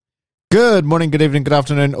Good morning, good evening, good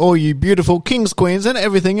afternoon, all you beautiful kings, queens, and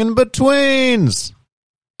everything in betweens.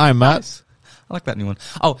 I'm Matt. Nice. I like that new one.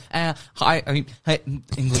 Oh, hi. Hey,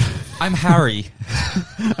 English. I'm Harry.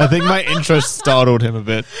 I think my intro startled him a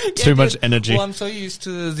bit. Too much energy. Well, I'm so used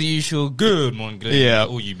to the usual good morning, good evening,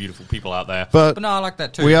 all you beautiful people out there. But no, I like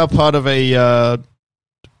that too. We are part of I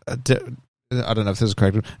don't know if this is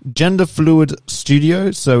correct, gender fluid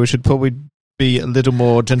studio, so we should probably be a little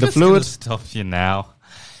more gender fluid. Stop you now.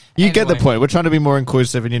 You get the point. We're trying to be more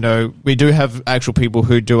inclusive, and we do have actual people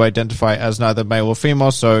who do identify as neither male or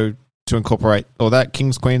female, so to incorporate all that,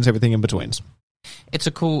 kings, queens, everything in betweens. It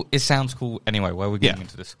sounds cool anyway, where we're getting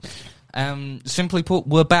into this. Simply put,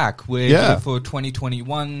 we're back. We're here for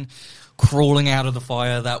 2021, crawling out of the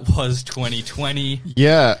fire that was 2020.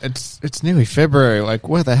 Yeah, it's nearly February. Like,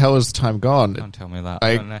 where the hell has time gone? Don't tell me that.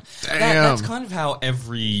 Damn. That's kind of how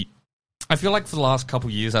I feel like for the last couple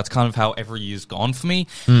of years, that's kind of how every year's gone for me.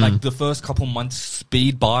 Like, the first couple months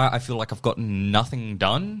speed by, I feel like I've gotten nothing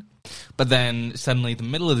done. But then suddenly the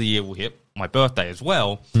middle of the year will hit, my birthday as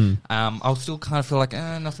well. I'll still kind of feel like,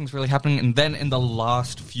 nothing's really happening. And then in the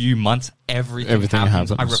last few months, everything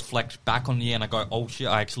happens. I reflect back on the year and I go, oh shit,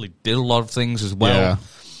 I actually did a lot of things as well. Yeah.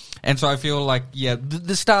 And so I feel like,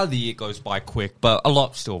 the start of the year goes by quick, but a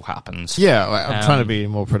lot still happens. Yeah, I'm trying to be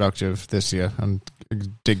more productive this year and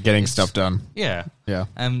getting stuff done. Yeah.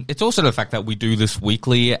 It's also the fact that we do this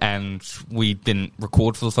weekly and we didn't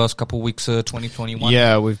record for the first couple of weeks of 2021.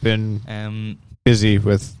 Yeah, we've been busy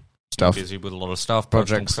with stuff. Busy with a lot of stuff,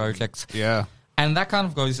 projects. Yeah. And that kind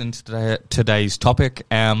of goes into today's topic.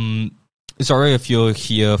 Sorry if you're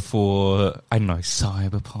here for, I don't know,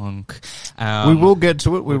 cyberpunk. We will get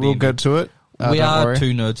to it. We are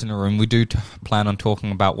two nerds in a room. We do plan on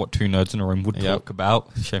talking about what two nerds in a room would talk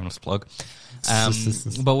about. Shameless plug.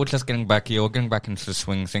 But we're just getting back here. We're getting back into the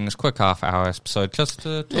swing of things. Quick half-hour episode just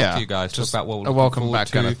to talk to you guys. Talk about what we're looking welcome back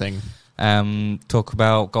kind of thing. Talk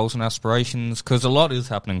about goals and aspirations, because a lot is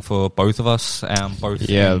happening for both of us, both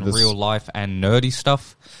in real life and nerdy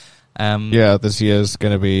stuff. This year's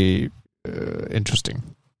going to be interesting.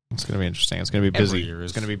 It's going to be interesting. It's going to be busy.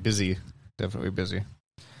 It's going to be busy. Definitely busy.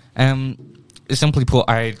 Simply put,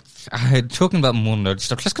 I talking about more nerd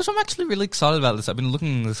stuff just because I'm actually really excited about this. I've been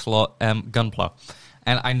looking at this a lot. Gunpla.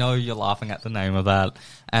 And I know you're laughing at the name of that.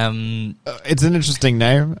 It's an interesting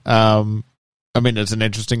name. It's an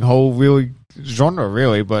interesting whole really genre,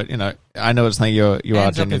 really. But I know it's something you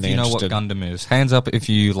are genuinely interested. Hands up if you know what Gundam is. Hands up if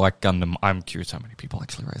you like Gundam. I'm curious how many people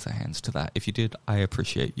actually raise their hands to that. If you did, I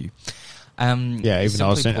appreciate you. Even I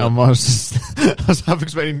was half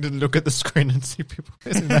expecting to look at the screen and see people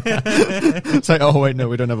raising their hands. It's like, oh wait, no,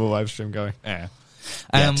 we don't have a live stream going. Yeah.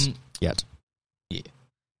 Yet.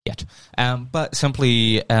 But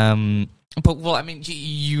simply, you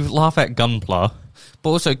laugh at Gunpla, but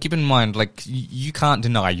also keep in mind, like, you can't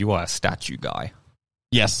deny you are a statue guy.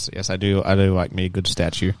 Yes, I do. I do like me a good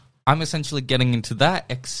statue. I'm essentially getting into that,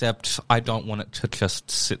 except I don't want it to just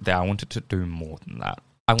sit there. I want it to do more than that.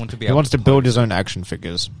 I want to be. He wants to build his own action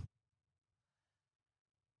figures.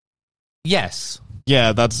 Yes.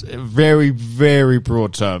 Yeah, that's very, very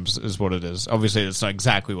broad terms is what it is. Obviously, it's not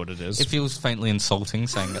exactly what it is. It feels faintly insulting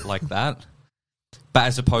saying it like that. But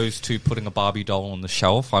as opposed to putting a Barbie doll on the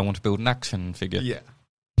shelf, I want to build an action figure. Yeah.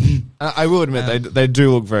 I will admit, they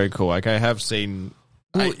do look very cool. Like, I have seen...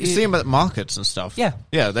 you see them at markets and stuff. Yeah.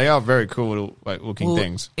 Yeah, they are very cool looking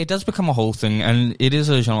things. It does become a whole thing, and it is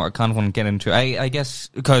a genre I kind of want to get into. I guess,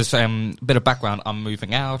 because, bit of background, I'm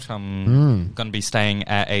moving out. I'm going to be staying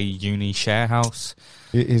at a uni share house.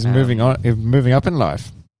 He's moving on. He's moving up in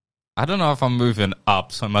life. I don't know if I'm moving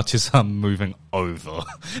up so much as I'm moving over.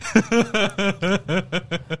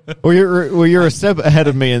 Well, you're a step ahead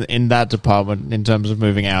of me in that department in terms of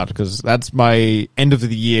moving out, because that's my end of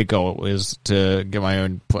the year goal, is to get my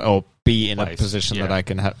own or be in a position that I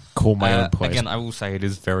can call my own place. Again, I will say it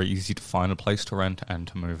is very easy to find a place to rent and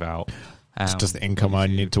to move out. It's just the income I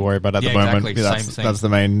need to worry about at the moment. Exactly. That's the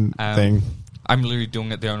main thing. I'm literally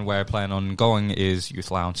doing it the only way I plan on going is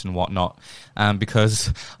youth allowance and whatnot,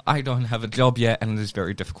 because I don't have a job yet, and it is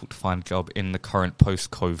very difficult to find a job in the current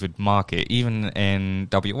post-COVID market. Even in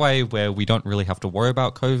WA, where we don't really have to worry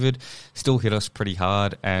about COVID, still hit us pretty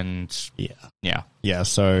hard, and yeah.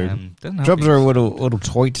 So jobs are a little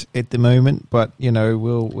tight at the moment, but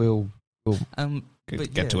we'll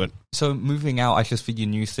get to it. So moving out, I just figure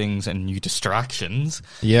new things and new distractions.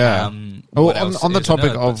 Yeah. On the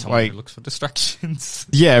topic of looks for distractions.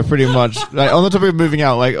 Yeah, pretty much. Like, on the topic of moving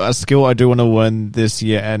out, like, a skill I do want to learn this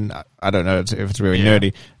year, and I don't know if it's really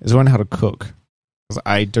nerdy, is learn how to cook. 'Cause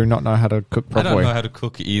I do not know how to cook properly. I don't know how to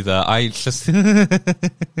cook either. I just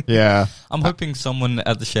yeah. I'm hoping someone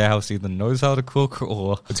at the share house either knows how to cook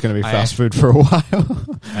or it's going to be fast food for a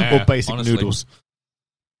while, or basic honestly, noodles.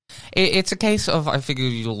 It's a case of I figure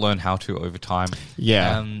you'll learn how to over time.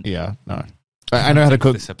 Yeah, no. I know how to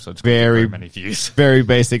cook. This episode's very many views. Very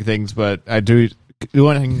basic things, but I do.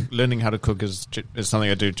 Learning how to cook is something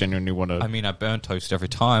I do genuinely want to. I mean, I burn toast every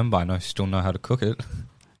time, but I still know how to cook it.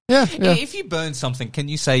 Yeah. If you burn something, can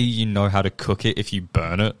you say you know how to cook it if you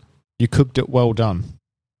burn it? You cooked it well done.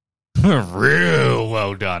 Real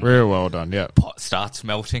well done. Real well done, yeah. Pot starts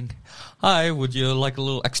melting. Hi, would you like a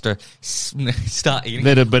little extra? Start eating.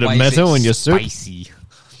 Little bit of metal in your soup. Spicy.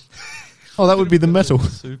 Oh, that would be the metal.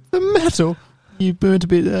 The metal. You burnt a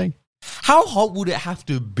bit there. How hot would it have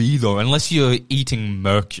to be, though, unless you're eating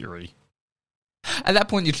mercury? At that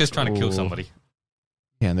point, you're just trying to kill somebody.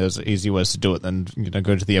 Yeah, and there's easy ways to do it than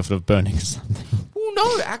go to the effort of burning something. Well,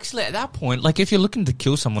 no, actually, at that point, like, if you're looking to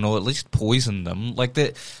kill someone or at least poison them, like,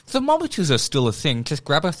 the thermometers are still a thing. Just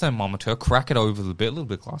grab a thermometer, crack it over the bit, a little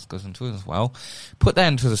bit of glass goes into it as well. Put that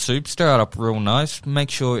into the soup, stir it up real nice.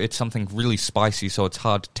 Make sure it's something really spicy so it's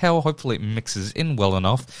hard to tell. Hopefully it mixes in well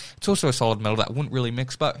enough. It's also a solid metal that wouldn't really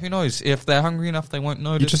mix, but who knows? If they're hungry enough, they won't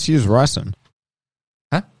notice. You just use ricin.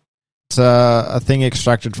 Huh? It's a thing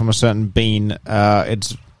extracted from a certain bean.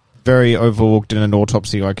 It's very overlooked in an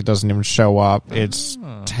autopsy. Like, it doesn't even show up. It's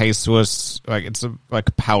tasteless. Like, it's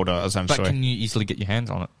like powder, essentially. But can you easily get your hands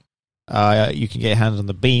on it? You can get your hands on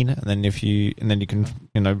the bean, and then you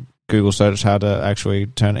can Google search how to actually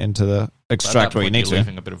turn it into the extract what you need to.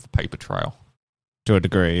 Leaving a bit of a paper trail. To a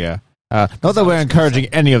degree, yeah. Not that we're encouraging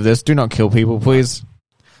any of this. Do not kill people, please.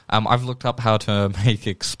 I've looked up how to make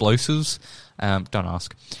explosives. Don't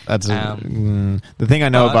ask. That's the thing I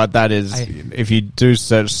know about that is if you do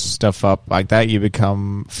search stuff up like that, you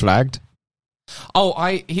become flagged.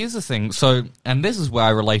 Here's the thing. So, and this is where I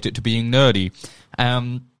relate it to being nerdy.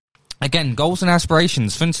 Again, goals and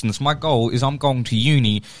aspirations. For instance, my goal is I'm going to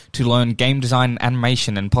uni to learn game design and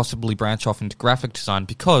animation and possibly branch off into graphic design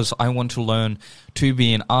because I want to learn to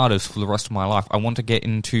be an artist for the rest of my life. I want to get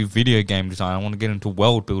into video game design. I want to get into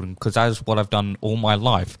world building because that is what I've done all my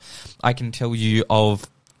life. I can tell you of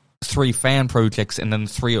 3 fan projects and then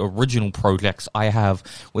 3 original projects I have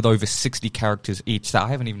with over 60 characters each that I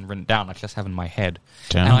haven't even written down. I just have in my head.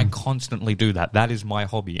 Damn. And I constantly do that. That is my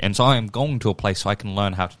hobby. And so I am going to a place so I can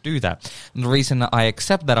learn how to do that. And the reason that I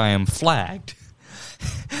accept that I am flagged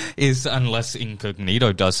is, unless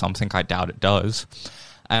Incognito does something, I doubt it does,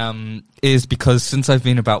 is because since I've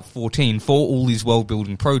been about 14, for all these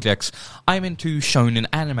world-building projects, I'm into shonen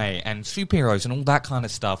anime and superheroes and all that kind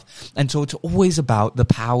of stuff. And so it's always about the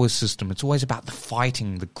power system. It's always about the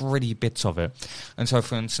fighting, the gritty bits of it. And so,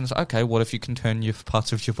 for instance, okay, what if you can turn your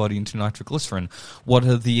parts of your body into nitroglycerin? What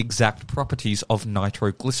are the exact properties of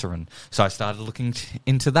nitroglycerin? So I started looking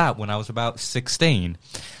into that when I was about 16.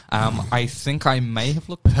 I think I may have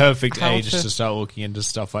looked... Perfect age to start looking into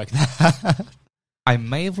stuff like that. I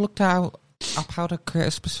may have looked up how to create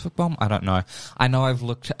a specific bomb. I don't know. I know I've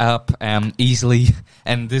looked up easily,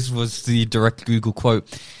 and this was the direct Google quote,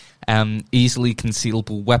 easily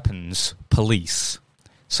concealable weapons, police.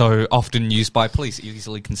 So often used by police,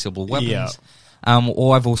 easily concealable weapons. Yeah.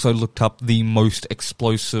 Or I've also looked up the most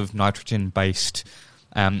explosive nitrogen-based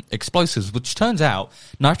explosives, which turns out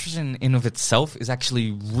nitrogen in of itself is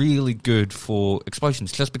actually really good for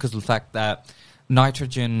explosions, just because of the fact that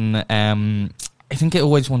nitrogen... I think it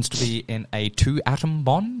always wants to be in a 2-atom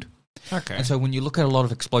bond. Okay. And so when you look at a lot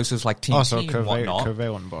of explosives like TNT and whatnot...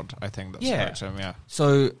 covalent bond, I think that's the right term, yeah.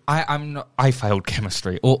 So I failed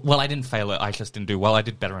chemistry. Well, I didn't fail it, I just didn't do well. I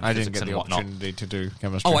did better in physics and whatnot. I didn't get the opportunity to do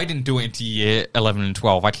chemistry. Oh, I didn't do it into year 11 and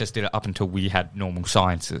 12. I just did it up until we had normal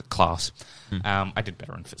science class. I did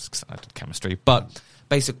better in physics than I did chemistry. But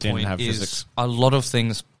basic point is physics. A lot of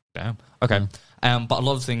things... Damn. Okay. But a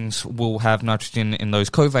lot of things will have nitrogen in those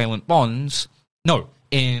covalent bonds... No,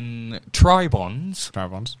 in tribonds.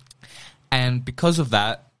 Tribonds. And because of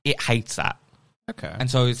that, it hates that. Okay. And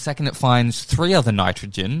so the second it finds 3 other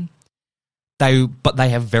nitrogen, they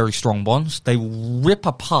have very strong bonds. They rip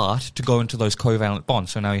apart to go into those covalent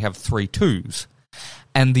bonds. So now you have 3 twos.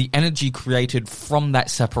 And the energy created from that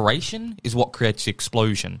separation is what creates the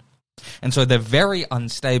explosion. And so they're very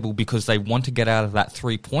unstable because they want to get out of that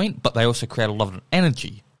 3-point, but they also create a lot of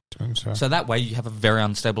energy. So that way you have a very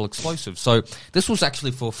unstable explosive. So this was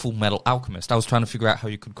actually for Full Metal Alchemist. I was trying to figure out how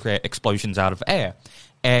you could create explosions out of air.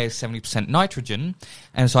 Air is 70% nitrogen,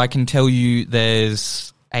 and so I can tell you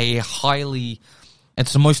there's a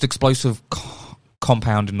it's the most explosive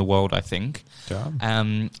compound in the world, I think,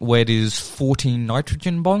 where it is 14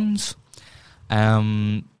 nitrogen bonds.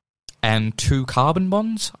 and 2 carbon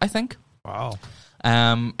bonds, I think. Wow.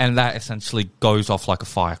 And that essentially goes off like a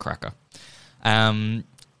firecracker.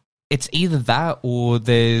 It's either that or I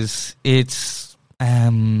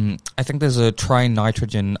think there's a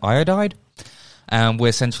trinitrogen iodide, where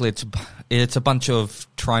essentially it's a bunch of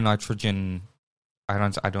trinitrogen.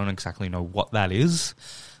 I don't exactly know what that is,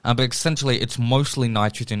 but essentially it's mostly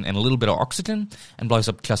nitrogen and a little bit of oxygen and blows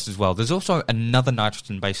up just as well. There's also another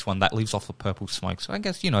nitrogen-based one that leaves off a purple smoke. So I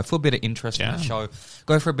guess, for a bit of interest in the show,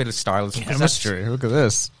 go for a bit of stylism. Chemistry, look at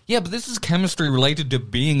this. Yeah, but this is chemistry related to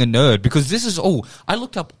being a nerd, because this is I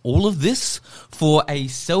looked up all of this for a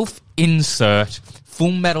self-insert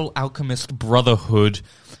Full Metal Alchemist Brotherhood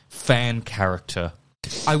fan character.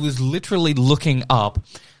 I was literally looking up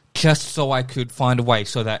just so I could find a way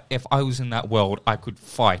so that if I was in that world, I could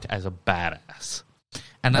fight as a badass.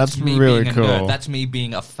 And that's me really being a cool. nerd. That's me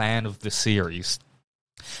being a fan of the series.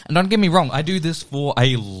 And don't get me wrong, I do this for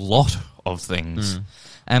a lot of things.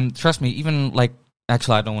 Trust me, even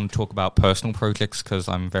actually I don't want to talk about personal projects because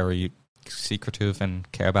I'm very secretive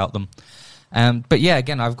and care about them. But yeah,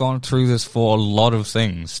 again, I've gone through this for a lot of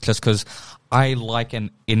things just because I like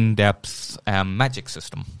an in-depth magic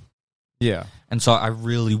system. Yeah. And so I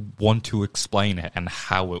really want to explain it and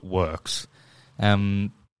how it works.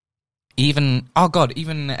 Even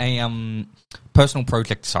a personal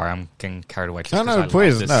project. Sorry, I'm getting carried away. No,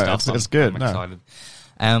 please. No, it's good. I'm excited.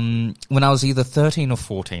 When I was either 13 or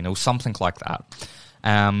 14, it was something like that.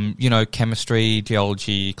 Chemistry,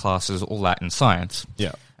 geology classes, all that in science.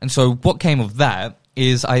 Yeah. And so what came of that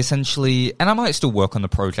is I essentially, and I might still work on the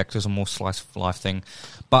project as a more slice of life thing,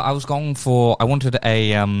 but I wanted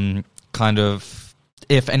a kind of,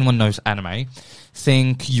 if anyone knows anime,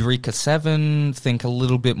 think Eureka 7, think a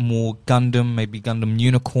little bit more Gundam, maybe Gundam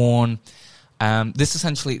Unicorn. This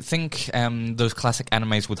essentially, think those classic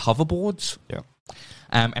animes with hoverboards. Yeah.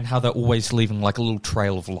 And how they're always leaving like a little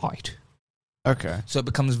trail of light. Okay. So it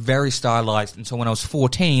becomes very stylized. And so when I was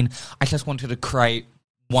 14, I just wanted to create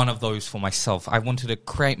one of those for myself. I wanted to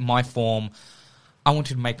create my form. I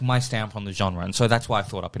wanted to make my stamp on the genre. And so that's why I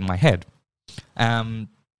thought up in my head.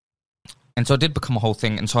 And so it did become a whole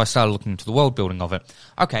thing, and so I started looking into the world building of it.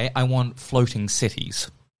 Okay, I want floating cities.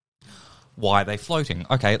 Why are they floating?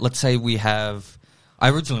 Okay, let's say I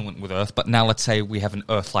originally went with Earth, but now let's say we have an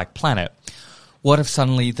Earth-like planet. What if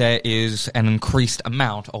suddenly there is an increased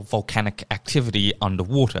amount of volcanic activity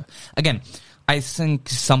underwater? Again, I think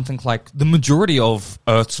something like the majority of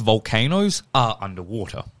Earth's volcanoes are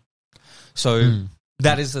underwater. So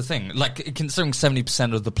that is the thing. Like, considering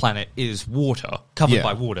 70% of the planet is water, covered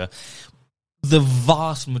by water, the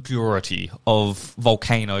vast majority of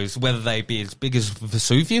volcanoes, whether they be as big as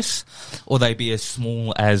Vesuvius or they be as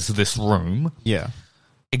small as this room,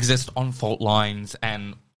 exist on fault lines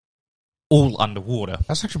and all underwater.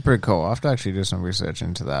 That's actually pretty cool. I have to actually do some research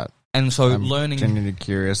into that. And so I'm genuinely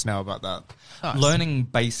curious now about that. Learning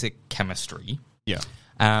basic chemistry.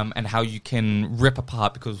 And how you can rip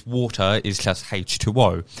apart, because water is just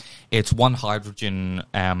H2O. It's one hydrogen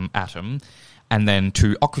atom and then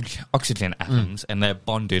 2 oxygen atoms, and they're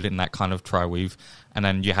bonded in that kind of triweave, and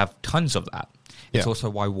then you have tons of that. It's also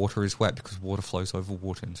why water is wet, because water flows over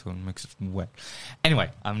water, and so it makes it wet. Anyway,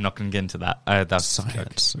 I'm not going to get into that. That's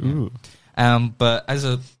science. But I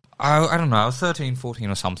don't know, I was 13, 14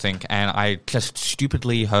 or something, and I just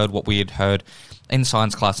stupidly heard what we had heard in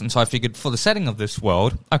science class, and so I figured for the setting of this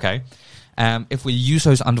world, okay, if we use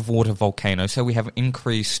those underwater volcanoes, so we have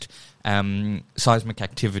increased seismic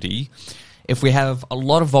activity, if we have a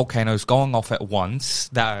lot of volcanoes going off at once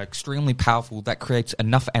that are extremely powerful, that creates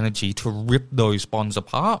enough energy to rip those bonds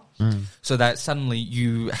apart, so that suddenly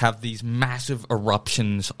you have these massive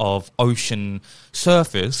eruptions of ocean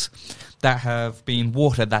surface that have been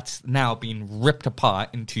water that's now been ripped apart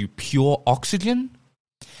into pure oxygen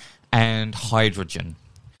and hydrogen.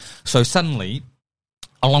 So suddenly,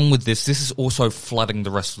 along with this is also flooding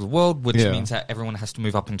the rest of the world, which means that everyone has to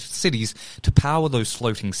move up into cities. To power those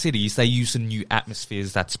floating cities, they use the new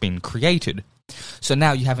atmospheres that's been created. So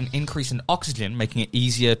now you have an increase in oxygen, making it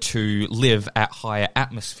easier to live at higher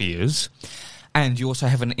atmospheres. And you also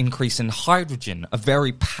have an increase in hydrogen, a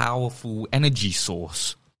very powerful energy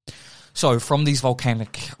source. So from these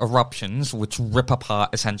volcanic eruptions, which rip apart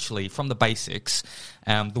essentially from the basics,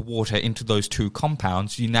 the water into those 2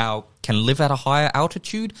 compounds, you now can live at a higher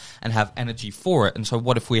altitude and have energy for it. And so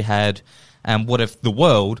what if the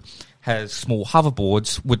world has small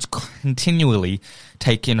hoverboards which continually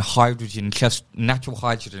take in hydrogen, just natural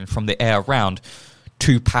hydrogen from the air around,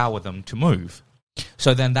 to power them to move?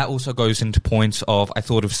 So then that also goes into points of, I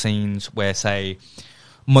thought of scenes where, say,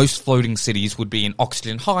 most floating cities would be in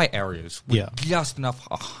oxygen high areas with just enough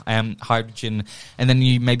hydrogen, and then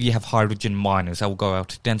you have hydrogen miners that will go out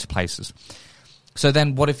to dense places. So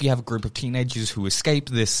then what if you have a group of teenagers who escape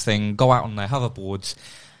this thing, go out on their hoverboards,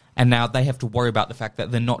 and now they have to worry about the fact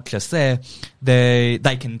that they're not just there.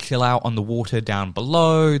 They can chill out on the water down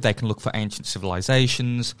below. They can look for ancient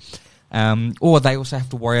civilizations. Or they also have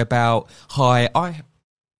to worry about high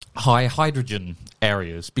hydrogen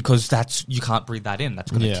areas, because you can't breathe that in.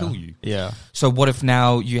 That's going to kill you. Yeah. So what if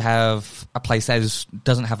now you have a place that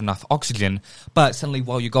doesn't have enough oxygen, but suddenly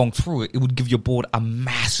while you're going through it, it would give your board a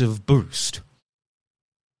massive boost.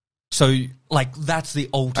 So, like, that's the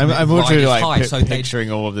ultimate. I'm literally high. Picturing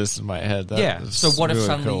all of this in my head. So what if really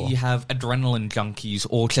suddenly you have adrenaline junkies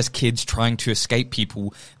or just kids trying to escape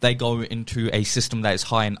people? They go into a system that is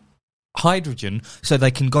high in hydrogen, so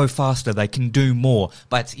they can go faster, they can do more,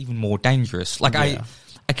 but it's even more dangerous. Like,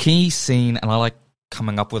 a key scene, and I like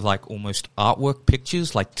coming up with like almost artwork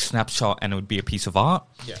pictures, like snapshot, and it would be a piece of art.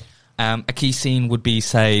 Yeah. A key scene would be,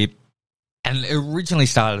 say. And it originally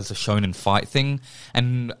started as a shonen fight thing,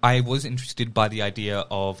 and I was interested by the idea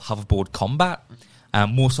of hoverboard combat.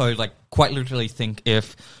 More so, like, quite literally think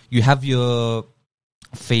if you have your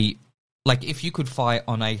feet... Like, if you could fight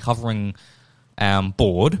on a hovering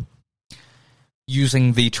board,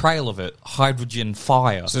 using the trail of it, hydrogen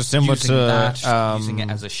fire, so similar using to, that, using it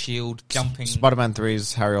as a shield, jumping... Spider-Man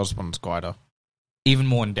 3's Harry Osborn's glider. Even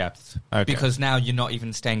more in depth. Okay. Because now you're not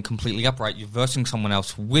even staying completely upright, you're versing someone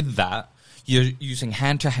else with that. You're using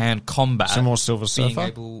hand-to-hand combat. Some more Silver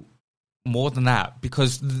Surfer? More than that,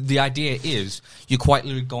 because the idea is you're quite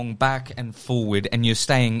literally going back and forward, and you're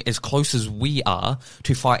staying as close as we are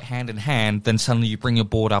to fight hand-in-hand, then suddenly you bring your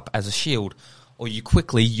board up as a shield. Or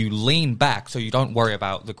you lean back, so you don't worry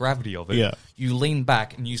about the gravity of it. Yeah. You lean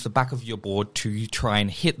back and use the back of your board to try and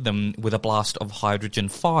hit them with a blast of hydrogen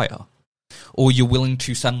fire. Or you're willing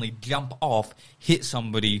to suddenly jump off, hit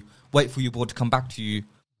somebody, wait for your board to come back to you,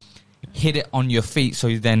 hit it on your feet,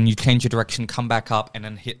 so then you change your direction, come back up, and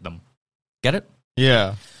then hit them. Get it?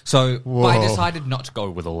 Yeah. So I decided not to go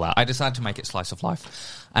with all that. I decided to make it slice of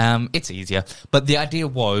life. It's easier. But the idea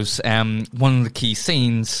was, one of the key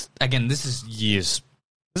scenes, again, this is years.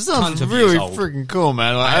 This sounds really freaking cool,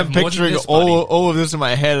 man. Like, I'm picturing all of this in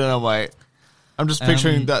my head, and I'm just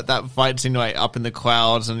picturing that fight scene, like, up in the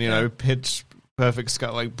clouds, and, pitch perfect sky,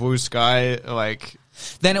 like, blue sky, like...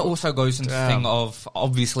 Then it also goes into the thing of,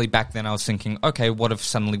 obviously back then I was thinking, okay, what if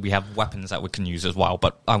suddenly we have weapons that we can use as well?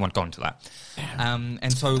 But I won't go into that.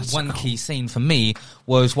 And so one key scene for me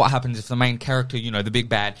was what happens if the main character, the big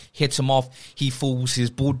bad, hits him off, he falls, his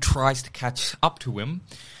board tries to catch up to him,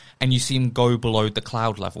 and you see him go below the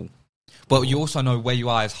cloud level. But you also know where you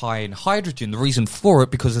are is high in hydrogen. The reason for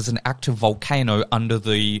it, because there's an active volcano under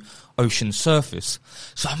the ocean surface.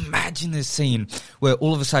 So imagine this scene where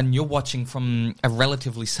all of a sudden you're watching from a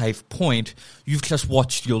relatively safe point. You've just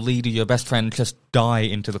watched your leader, your best friend, just die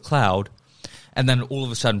into the cloud. And then all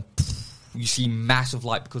of a sudden, you see massive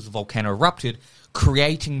light because the volcano erupted,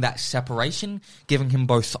 creating that separation, giving him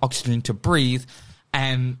both oxygen to breathe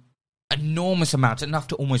and enormous amounts, enough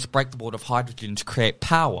to almost break the board of hydrogen to create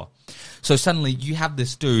power. So suddenly you have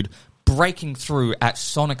this dude breaking through at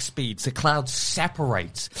sonic speeds. The cloud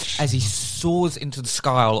separates as he soars into the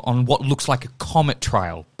sky on what looks like a comet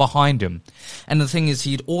trail behind him. And the thing is,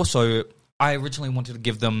 I originally wanted to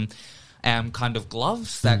give them kind of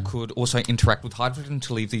gloves that could also interact with hydrogen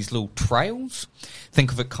to leave these little trails.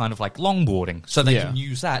 Think of it kind of like longboarding. So they can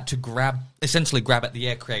use that to essentially grab at the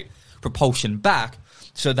air, create propulsion back,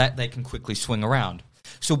 so that they can quickly swing around.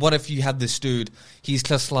 So what if you have this dude, he's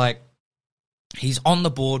just like, he's on the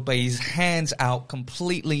board, but his hands out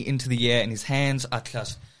completely into the air, and his hands are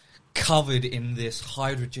just covered in this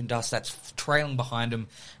hydrogen dust that's trailing behind him,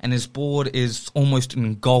 and his board is almost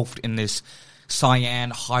engulfed in this cyan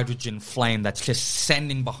hydrogen flame that's just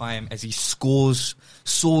sending behind him as he soars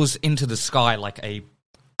into the sky like a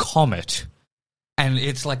comet. And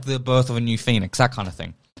it's like the birth of a new phoenix, that kind of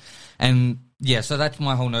thing. And yeah, so that's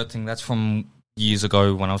my whole nerd thing. That's from years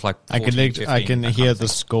ago when I was like 14, 15, I can hear the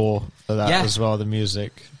score for that as well, the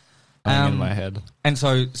music in my head. And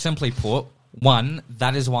so, simply put, one,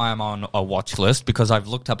 that is why I'm on a watch list, because I've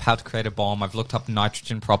looked up how to create a bomb, I've looked up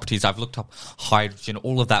nitrogen properties, I've looked up hydrogen,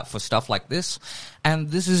 all of that for stuff like this.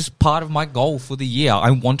 And this is part of my goal for the year.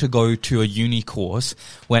 I want to go to a uni course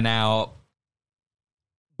where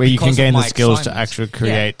you can gain the skills to actually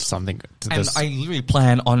create something to this. And I literally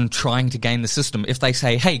plan on trying to gain the system. If they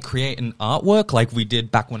say, hey, create an artwork like we did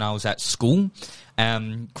back when I was at school,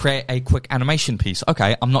 create a quick animation piece.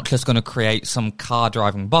 Okay, I'm not just going to create some car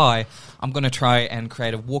driving by. I'm going to try and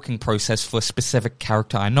create a walking process for a specific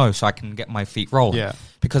character I know so I can get my feet rolling. Yeah.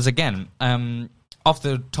 Because again, off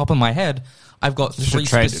the top of my head, I've got three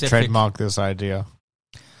specific... trademark this idea.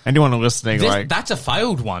 Anyone listening, that's a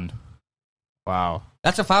failed one. Wow.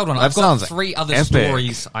 That's a failed one. I've got 3 other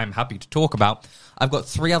stories I'm happy to talk about. I've got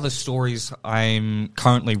 3 other stories I'm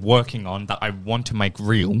currently working on that I want to make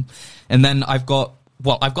real. And then I've got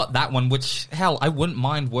that one, which, hell, I wouldn't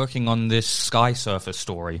mind working on this Sky Surfer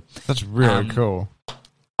story. That's really cool.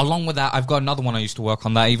 Along with that, I've got another one I used to work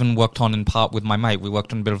on that I even worked on in part with my mate. We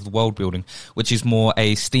worked on a bit of the world building, which is more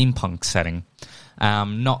a steampunk setting.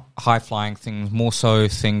 Not high-flying things, more so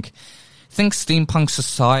think steampunk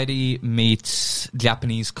society meets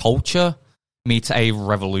Japanese culture meets a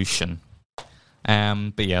revolution.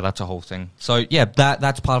 But yeah, that's a whole thing. So yeah,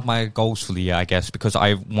 that's part of my goals for the year, I guess, because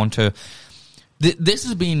I want to... This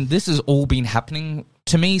has all been happening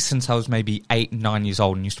to me since I was maybe 8, 9 years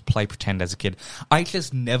old and used to play pretend as a kid. I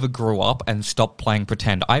just never grew up and stopped playing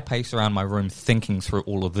pretend. I paced around my room thinking through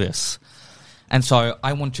all of this. And so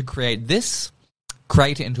I want to create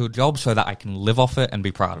it into a job so that I can live off it and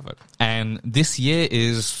be proud of it. And this year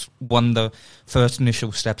is one of the first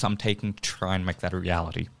initial steps I'm taking to try and make that a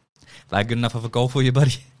reality. Is that good enough of a goal for you,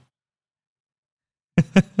 buddy?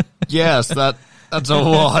 Yes, that's a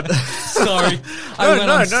lot. Sorry. I went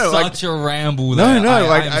on such a ramble there.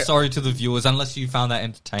 I'm sorry to the viewers, unless you found that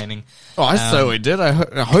entertaining. Oh, I certainly did. I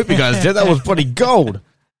hope you guys did. That was bloody gold.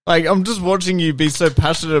 Like, I'm just watching you be so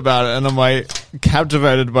passionate about it, and I'm, like,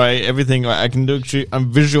 captivated by everything. Like,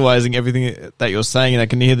 I'm visualizing everything that you're saying, and I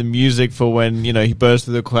can hear the music for when, you know, he bursts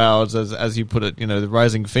through the clouds, as you put it, you know, the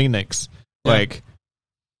rising phoenix. Yeah. Like...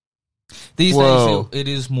 These days, it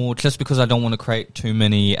is more, just because I don't want to create too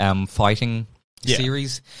many fighting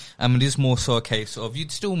series, it is more so a case of,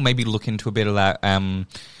 you'd still maybe look into a bit of that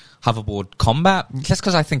hoverboard combat, just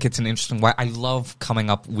because I think it's an interesting way. I love coming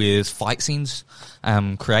up with fight scenes,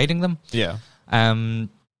 creating them. Yeah.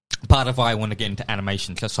 Part of why I want to get into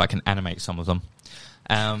animation, just so I can animate some of them.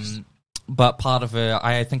 But part of it,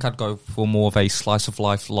 I think I'd go for more of a slice of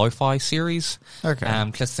life lo-fi series.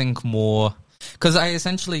 Okay. Just think more... Because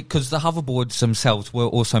the hoverboards themselves were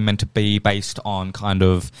also meant to be based on kind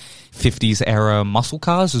of 50s era muscle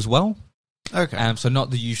cars as well. Okay. So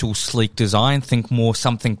not the usual sleek design. Think more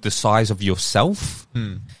something the size of yourself.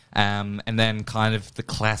 And then kind of the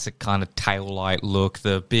classic kind of tail light look,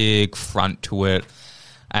 the big front to it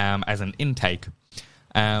as an intake.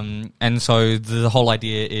 And so the whole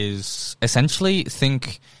idea is essentially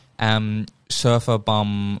think surfer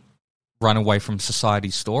bum run away from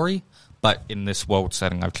society story, but in this world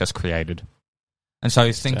setting I've just created. And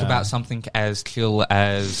so think about something as chill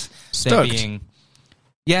as there being...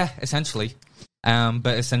 Yeah, essentially.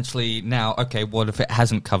 But essentially now, okay, what if it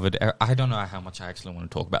hasn't covered... I don't know how much I actually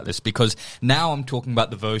want to talk about this, because now I'm talking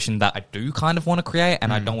about the version that I do kind of want to create,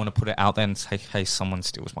 and I don't want to put it out there and say, hey, someone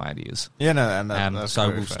steals my ideas. Yeah, no, and that's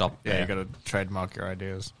so we'll stop there. Yeah, you got to trademark your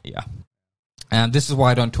ideas. Yeah. And this is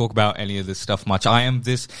why I don't talk about any of this stuff much.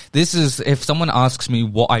 This is, if someone asks me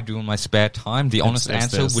what I do in my spare time, the honest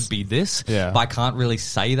answer would be this. Yeah. But I can't really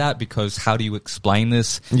say that, because how do you explain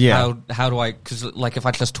this? Yeah. How do I, because like if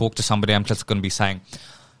I just talk to somebody, I'm just going to be saying,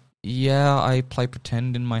 yeah, I play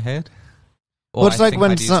pretend in my head. Well, it's like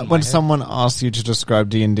when someone asks you to describe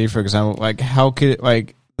D&D, for example, like how could,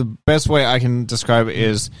 like the best way I can describe it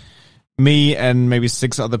is me and maybe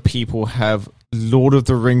 6 other people have Lord of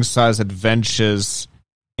the Rings size adventures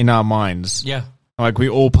in our minds. Yeah. Like we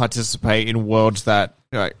all participate in worlds that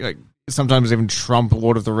like sometimes even trump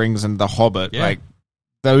Lord of the Rings and The Hobbit. Yeah. Like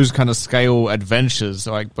those kind of scale adventures.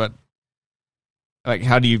 But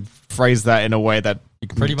how do you phrase that in a way that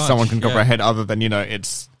someone can comprehend other than,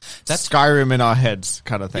 that's Skyrim in our heads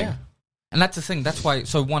kind of thing. Yeah. And that's the thing. That's why.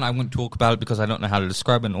 So one, I wouldn't talk about it because I don't know how to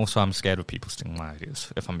describe it, and also I'm scared of people stealing my ideas.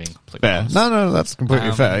 If I'm being completely honest. No, that's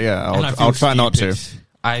completely fair. Yeah, I'll try not to.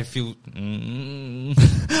 I feel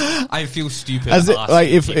stupid. As it, like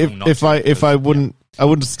if I wouldn't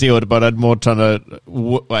steal it, but I'd more trying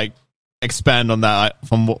to expand on that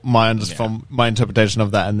from my interpretation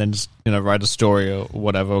of that, and then just write a story or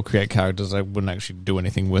whatever, or create characters. I wouldn't actually do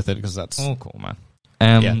anything with it because that's cool,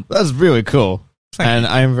 man. That's really cool. And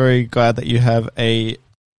I am very glad that you have a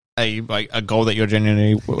goal that you're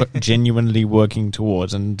genuinely working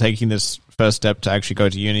towards, and taking this first step to actually go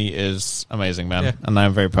to uni is amazing, man. Yeah. And I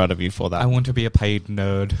am very proud of you for that. I want to be a paid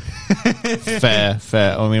nerd.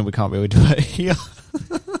 Fair. I mean, we can't really do it here.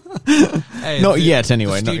 Hey, not yet,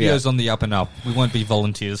 anyway. The studio's on the up and up. We won't be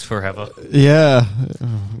volunteers forever. Yeah.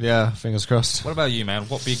 Yeah, fingers crossed. What about you, man?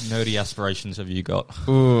 What big nerdy aspirations have you got?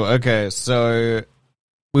 Ooh, okay. So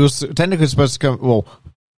we were technically supposed to come. Well,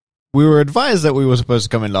 we were advised that we were supposed to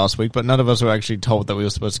come in last week, but none of us were actually told that we were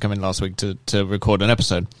supposed to come in last week to record an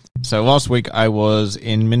episode. So last week I was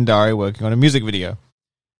in Mindari working on a music video.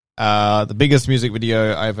 The biggest music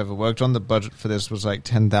video I've ever worked on. The budget for this was like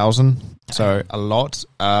 10,000, so a lot.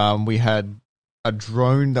 We had a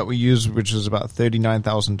drone that we used, which was about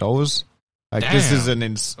 $39,000. Like Damn. This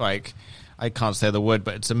is I can't say the word,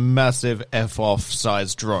 but it's a massive f-off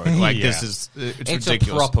size drone. Like this is it's ridiculous.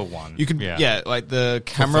 A proper one. You can like the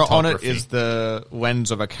camera on it is the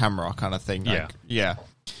lens of a camera kind of thing. Like, yeah.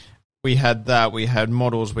 We had that. We had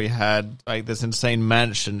models. We had like this insane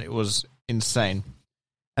mansion. It was insane.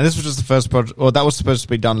 And this was just the first project. Well, that was supposed to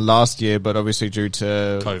be done last year, but obviously due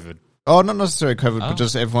to COVID. Oh, not necessarily COVID, but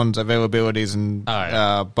just everyone's availabilities and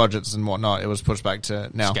budgets and whatnot. It was pushed back to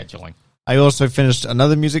now. Scheduling. I also finished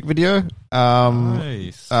another music video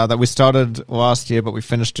Nice. that we started last year, but we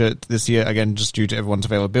finished it this year, again, just due to everyone's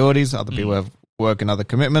availabilities. Other people have work and other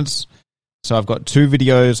commitments. So I've got 2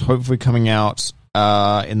 videos hopefully coming out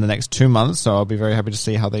in the next 2 months, so I'll be very happy to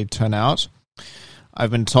see how they turn out.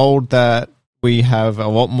 I've been told that we have a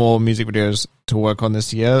lot more music videos to work on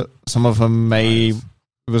this year. Some of them may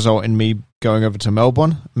result in me going over to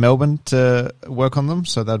Melbourne to work on them,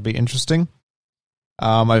 so that'd be interesting.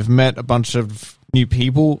 I've met a bunch of new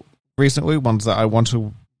people recently, ones that I want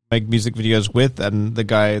to make music videos with, and the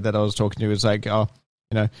guy that I was talking to was like, oh,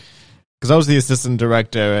 because I was the assistant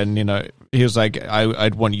director, and, he was like,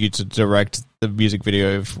 I'd want you to direct the music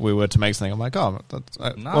video if we were to make something. I'm like, oh, that's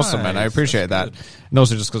awesome, man. I appreciate that. And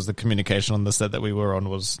also just because the communication on the set that we were on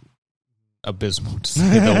was abysmal, to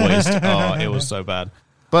say the least. Oh, it was so bad.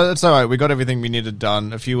 But it's all right. We got everything we needed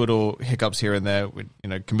done. A few little hiccups here and there,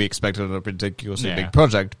 can be expected on a ridiculously big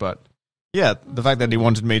project. But yeah, the fact that he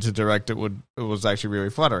wanted me to direct it was actually really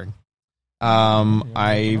flattering.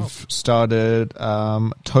 I've started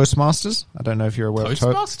Toastmasters. I don't know if you're aware of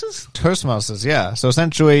Toastmasters. Toastmasters, yeah. So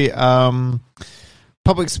essentially,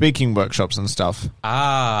 public speaking workshops and stuff.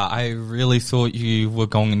 I really thought you were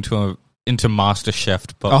going into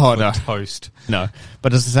MasterChef, but toast. No,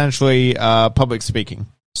 but it's essentially public speaking.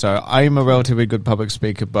 So I'm a relatively good public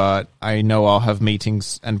speaker, but I know I'll have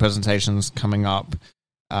meetings and presentations coming up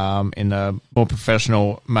in a more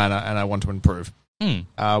professional manner, and I want to improve.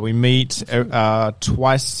 We meet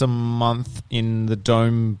twice a month in the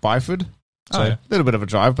Dome, Byford. So a little bit of a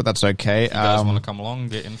drive, but that's okay. If you guys want to come along,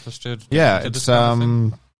 get interested. It's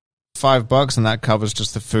 $5, and that covers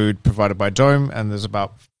just the food provided by Dome, and there's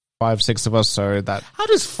about 5-6 of us, so that... How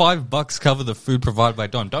does $5 cover the food provided by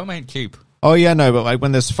Dome? Dome ain't cheap. Oh, yeah, no, but like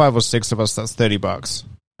when there's 5 or 6 of us, that's $30.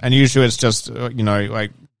 And usually it's just,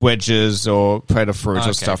 like wedges or plate of fruit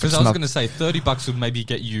or stuff. Because I was going to say, $30 would maybe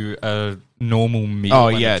get you a normal meal. Oh,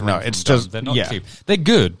 yeah, no, it's just... They're not cheap. They're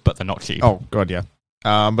good, but they're not cheap. Oh, God, yeah.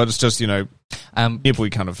 But it's just, nibble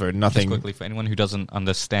kind of food, nothing... Just quickly, for anyone who doesn't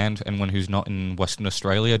understand, anyone who's not in Western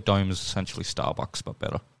Australia, Dome is essentially Starbucks, but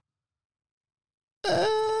better.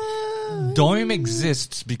 Dome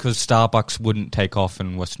exists because Starbucks wouldn't take off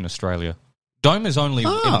in Western Australia. Dome is only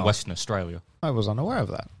in Western Australia. I was unaware of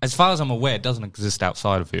that. As far as I'm aware, it doesn't exist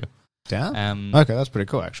outside of here. Damn. Okay, that's pretty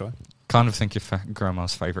cool, actually. Kind of think your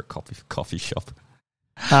grandma's favourite coffee shop.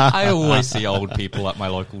 I always see old people at my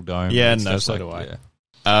local Dome. Yeah, no, so do I. Yeah.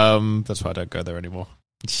 That's why I don't go there anymore.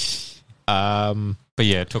 But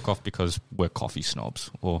yeah, it took off because we're coffee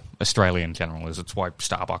snobs, or Australia in general is. It's why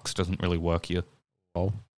Starbucks doesn't really work here.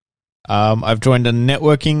 Oh. I've joined a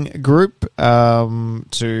networking group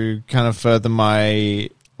to kind of further my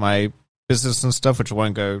business and stuff, which I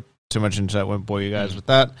won't go too much into. I won't bore you guys with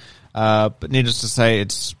that. But needless to say,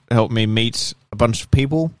 it's helped me meet a bunch of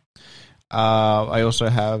people. I also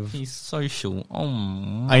have... He's social.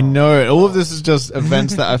 Oh, I know. All of this is just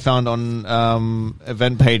events that I found on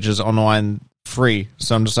event pages online free.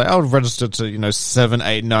 So I'm just like, I'll register to, 7,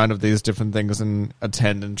 8, 9 of these different things and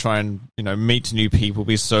attend and try and, meet new people,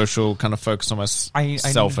 be social, kind of focus on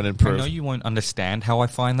myself and improve. I know you won't understand how I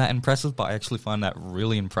find that impressive, but I actually find that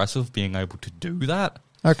really impressive, being able to do that.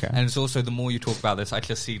 Okay. And it's also, the more you talk about this, I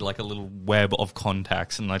just see like a little web of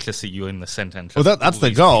contacts, and I just see you in the sentence. Well, that's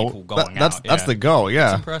the goal. That's the goal,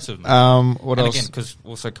 yeah. It's impressive, man. What else? Again, because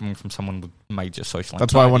also coming from someone with major social anxiety.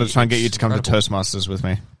 That's why I wanted to try and get you to come to Toastmasters with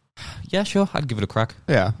me. Yeah, sure. I'd give it a crack.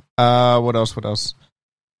 Yeah. What else?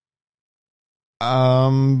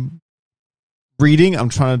 Reading. I'm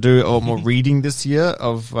trying to do a lot more reading this year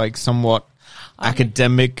of like somewhat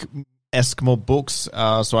academic-esque more books.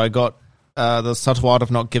 So I got The Subtle Art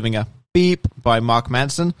of Not Giving a Beep by Mark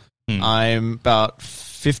Manson. I'm about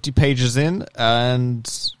 50 pages in, and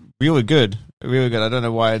really good. Really good. I don't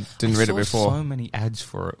know why I didn't read it before. So many ads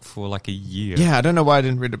for it for like a year. Yeah, I don't know why I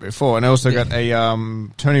didn't read it before. And I also got a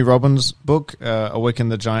Tony Robbins book, Awaken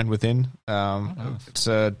the Giant Within. It's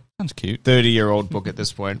a sounds cute. 30-year-old book at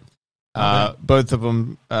this point. Both of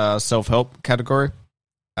them self-help category.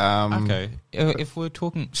 Okay. If we're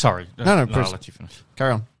talking... Sorry. No, I'll let you finish.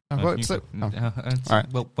 Carry on. All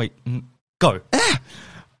right. Well, wait. Go.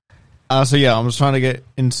 So yeah, I'm just trying to get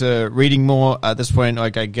into reading more. At this point,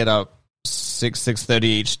 like I get up 6:30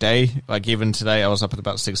 each day. Like even today, I was up at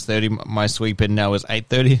about 6:30. My sleep in now is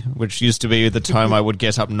 8:30, which used to be the time I would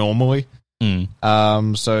get up normally.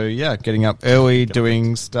 So yeah, getting up early,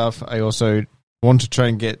 doing stuff. I also want to try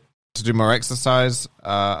and get to do more exercise.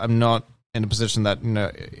 I'm not in a position that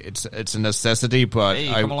it's a necessity, but hey,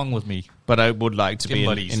 come along with me. But I would like to be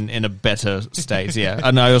in a better state. Yeah,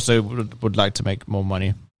 and I also would like to make more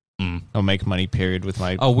money. Or make money, period, with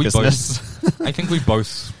my business. I think we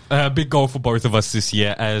both, big goal for both of us this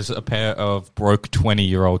year as a pair of broke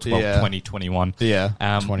 20-year-olds, 2021. Yeah,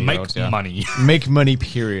 20-year-olds, make money. Make money,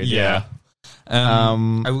 period. Yeah.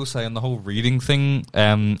 I will say on the whole reading thing,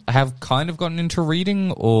 I have kind of gotten into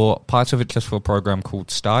reading, or parts of it just for a program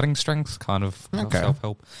called Starting Strength, kind of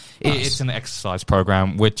self-help. Nice. It's an exercise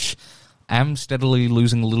program, which I'm steadily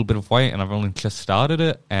losing a little bit of weight, and I've only just started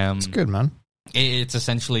it. It's good, man. It's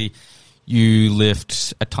essentially you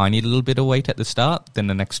lift a tiny little bit of weight at the start, then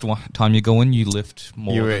the next time you go in, you lift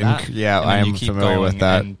more than that. Yeah, I am familiar with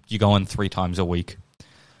that. And you go in 3 times a week.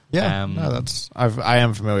 Yeah, I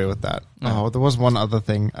am familiar with that. Oh, there was one other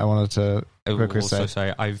thing I wanted to quickly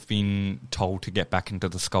say. I've been told to get back into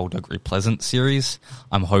the Skullduggery Pleasant series.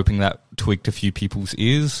 I'm hoping that tweaked a few people's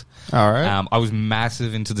ears. All right. I was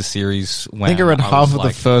massive into the series when I think I read half of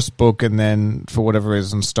the first book and then, for whatever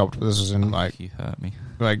reason, stopped. This was in you hurt me.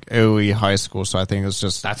 Like early high school, so I think it was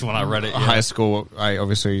just... That's when I read it, yeah. High school, I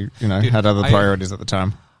obviously, had other priorities at the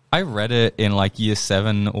time. I read it in like year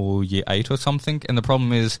 7 or year 8 or something, and the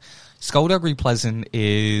problem is Skullduggery Pleasant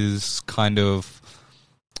is kind of...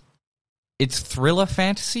 It's thriller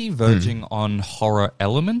fantasy verging on horror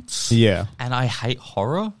elements. Yeah. And I hate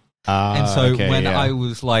horror. And so I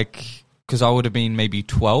was like... Because I would have been maybe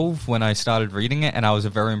 12 when I started reading it, and I was a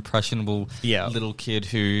very impressionable little kid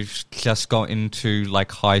who just got into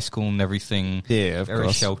like high school and everything. Yeah, of very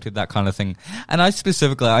course. sheltered, that kind of thing. And I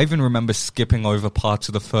even remember skipping over parts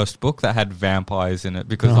of the first book that had vampires in it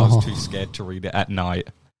because I was too scared to read it at night.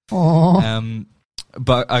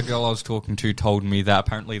 But a girl I was talking to told me that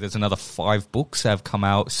apparently there's another 5 books that have come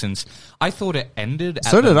out since... I thought it ended at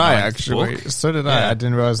So the did I, 9th actually. book. So did I. I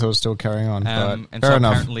didn't realize I was still carrying on. And fair so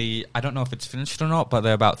enough. apparently, I don't know if it's finished or not, but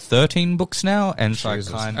there are about 13 books now. And so I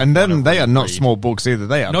kind of... And then they are not small books either.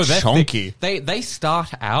 They are chunky. They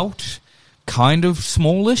start out kind of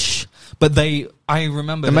smallish, but I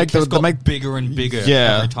remember they make bigger and bigger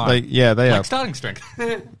every time. They are. Like Starting Strength.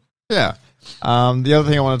 Yeah. The other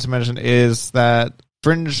thing I wanted to mention is that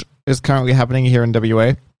Fringe is currently happening here in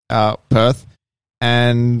WA, Perth,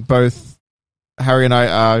 and both Harry and I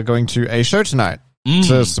are going to a show tonight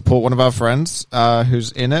to support one of our friends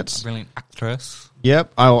who's in it. Brilliant actress.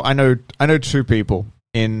 Yep. I know 2 people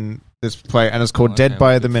in this play, and it's called Dead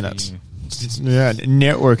by the Minute. Yeah,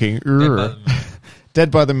 networking. Dead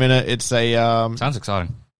by the Minute. It's a sounds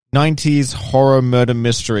exciting. 90s horror murder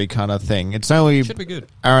mystery kind of thing. It's only should be good.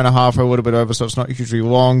 Hour and a half or a little bit over, so it's not hugely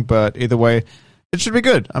long, but either way, it should be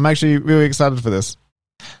good. I'm actually really excited for this.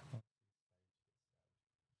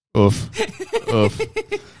 Oof.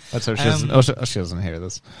 Let's hope she doesn't hear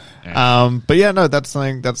this. Yeah. But yeah, no, that's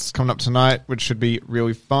something that's coming up tonight, which should be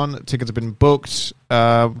really fun. Tickets have been booked.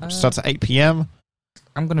 Starts at 8 p.m.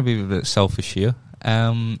 I'm going to be a bit selfish here.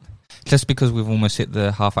 Just because we've almost hit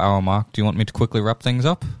the half-hour mark, do you want me to quickly wrap things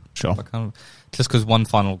up? Sure. Just because one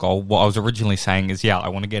final goal, what I was originally saying is, I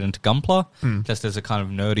want to get into Gunpla, just as a kind of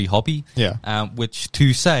nerdy hobby. Yeah. Which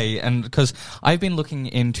to say, and because I've been looking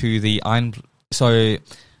into the Iron... So,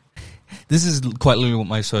 this is quite literally what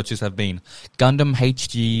my searches have been. Gundam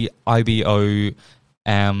HG IBO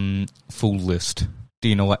full list. Do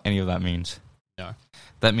you know what any of that means? No.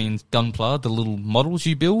 That means Gunpla, the little models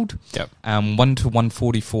you build. Yep. 1 to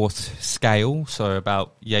 1/44th scale, so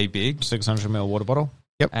about yay big. 600ml water bottle.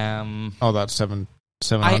 Yep. That's 700.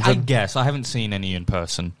 I guess. I haven't seen any in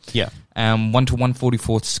person. Yeah. 1 to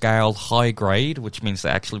 1/44th scale high grade, which means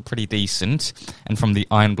they're actually pretty decent. And from the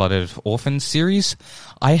Iron-Blooded Orphans series,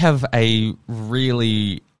 I have a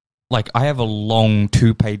really like, I have a long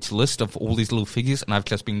 2-page list of all these little figures, and I've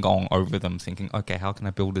just been going over them thinking, okay, how can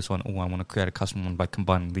I build this one? Oh, I want to create a custom one by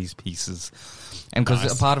combining these pieces. And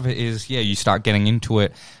because a part of it is, you start getting into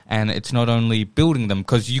it, and it's not only building them,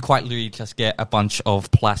 because you quite literally just get a bunch of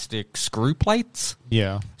plastic screw plates.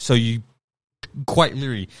 Yeah. So you quite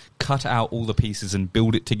literally cut out all the pieces and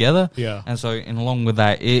build it together. Yeah. And so, and along with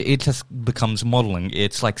that, it just becomes modeling.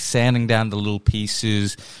 It's like sanding down the little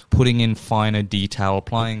pieces, putting in finer detail,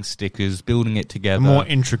 applying stickers, building it together. A more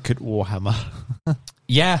intricate Warhammer.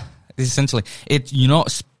 Yeah, essentially. You're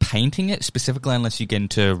not painting it specifically unless you get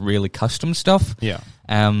into really custom stuff. Yeah.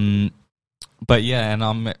 But yeah, and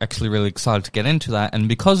I'm actually really excited to get into that. And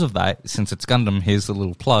because of that, since it's Gundam, here's the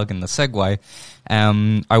little plug and the segue.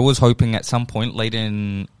 I was hoping at some point later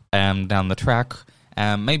in down the track,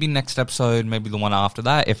 maybe next episode, maybe the one after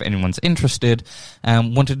that, if anyone's interested,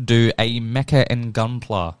 wanted to do a Mecha and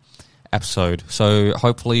Gunpla episode. So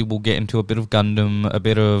hopefully we'll get into a bit of Gundam, a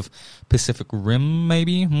bit of Pacific Rim,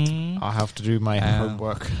 maybe. I'll have to do my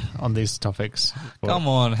homework on these topics. Come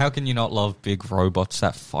on, how can you not love big robots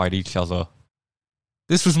that fight each other?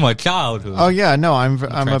 This was my childhood. Oh yeah, no, I'm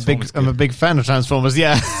a big fan of Transformers.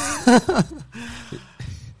 Yeah,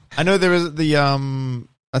 I know there is the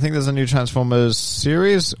I think there's a new Transformers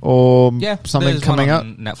series or something coming up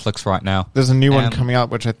on Netflix right now. There's a new one coming up,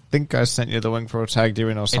 which I think I sent you the link for a tag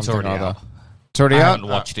doing or something. It's already or other. out. It's already I out? haven't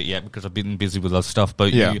watched it yet because I've been busy with other stuff.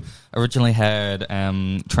 But you originally had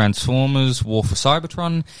Transformers War for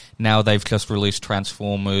Cybertron. Now they've just released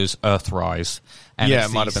Transformers Earthrise. And it's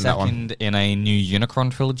it might have been that one. Second in a new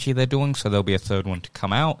Unicron trilogy they're doing, so there'll be a third one to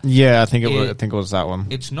come out. Yeah, I think it was that one.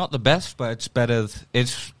 It's not the best, but it's better.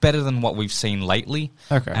 It's better than what we've seen lately.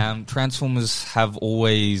 Okay. Transformers have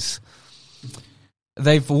always.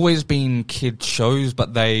 They've always been kid shows,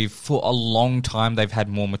 but for a long time they've had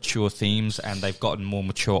more mature themes, and they've gotten more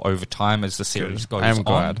mature over time as the series goes on.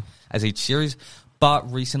 Glad. As each series.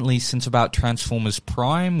 But recently, since about Transformers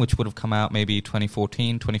Prime, which would have come out maybe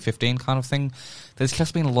 2014, 2015 kind of thing, there's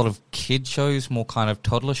just been a lot of kid shows, more kind of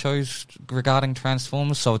toddler shows regarding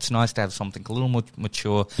Transformers, so it's nice to have something a little more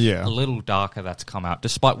mature, a little darker that's come out,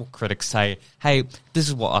 despite what critics say, hey, this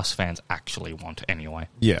is what us fans actually want anyway.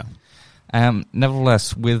 Yeah.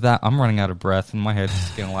 Nevertheless, with that, I'm running out of breath and my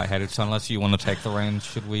head's getting lightheaded. So unless you want to take the reins,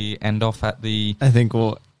 should we end off at the? I think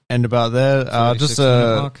we'll end about there. Just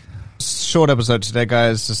a short episode today,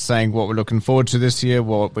 guys. Just saying what we're looking forward to this year,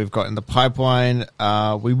 what we've got in the pipeline.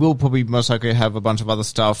 We will probably most likely have a bunch of other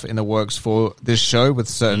stuff in the works for this show with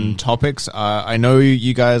certain topics. I know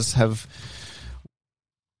you guys are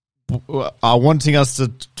wanting us to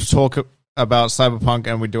talk about Cyberpunk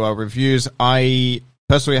and we do our reviews. I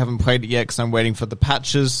personally haven't played it yet because I'm waiting for the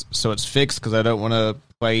patches so it's fixed, because I don't want to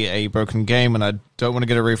play a broken game and I don't want to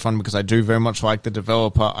get a refund because I do very much like the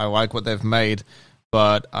developer. I like what they've made,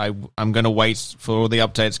 but I'm going to wait for all the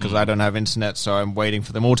updates because I don't have internet, so I'm waiting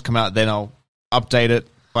for them all to come out. Then I'll update it,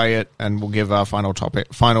 play it, and we'll give our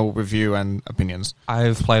final review and opinions.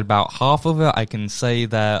 I've played about half of it. I can say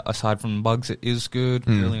that aside from bugs, it is good.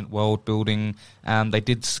 Brilliant world building. They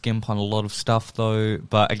did skimp on a lot of stuff, though.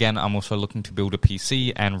 But again, I'm also looking to build a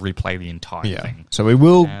PC and replay the entire thing. So we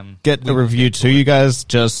will get a review to you guys.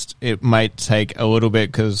 Just it might take a little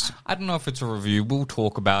bit because I don't know if it's a review. We'll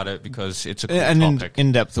talk about it because it's a cool topic.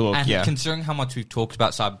 In-depth look. And considering how much we've talked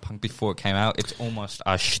about Cyberpunk before it came out, it's almost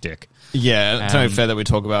a shtick. Yeah, it's only fair that we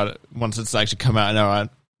talk about it once it's actually come out and our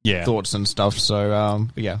thoughts and stuff. So,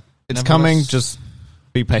 it's coming. Just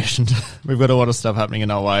be patient. We've got a lot of stuff happening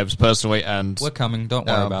in our lives, personally and we're coming. Don't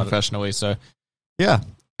worry about professionally. It. So, yeah,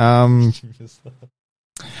 I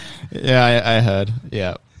heard.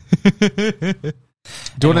 Yeah.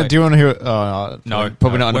 Do you want to hear? No,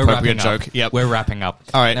 probably not an appropriate joke. Yeah, we're wrapping up.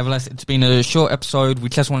 All right. Nevertheless, it's been a short episode. We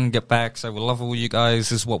just want to get back, so we love all you guys.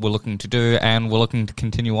 This is what we're looking to do, and we're looking to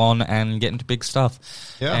continue on and get into big stuff.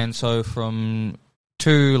 Yeah. And so, from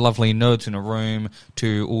two lovely nerds in a room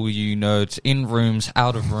to all you nerds in rooms,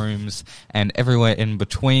 out of rooms, and everywhere in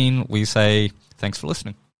between, we say thanks for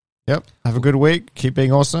listening. Yep. Have a good week. Keep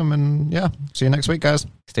being awesome, and see you next week, guys.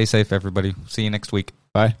 Stay safe, everybody. See you next week.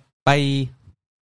 Bye. Bye.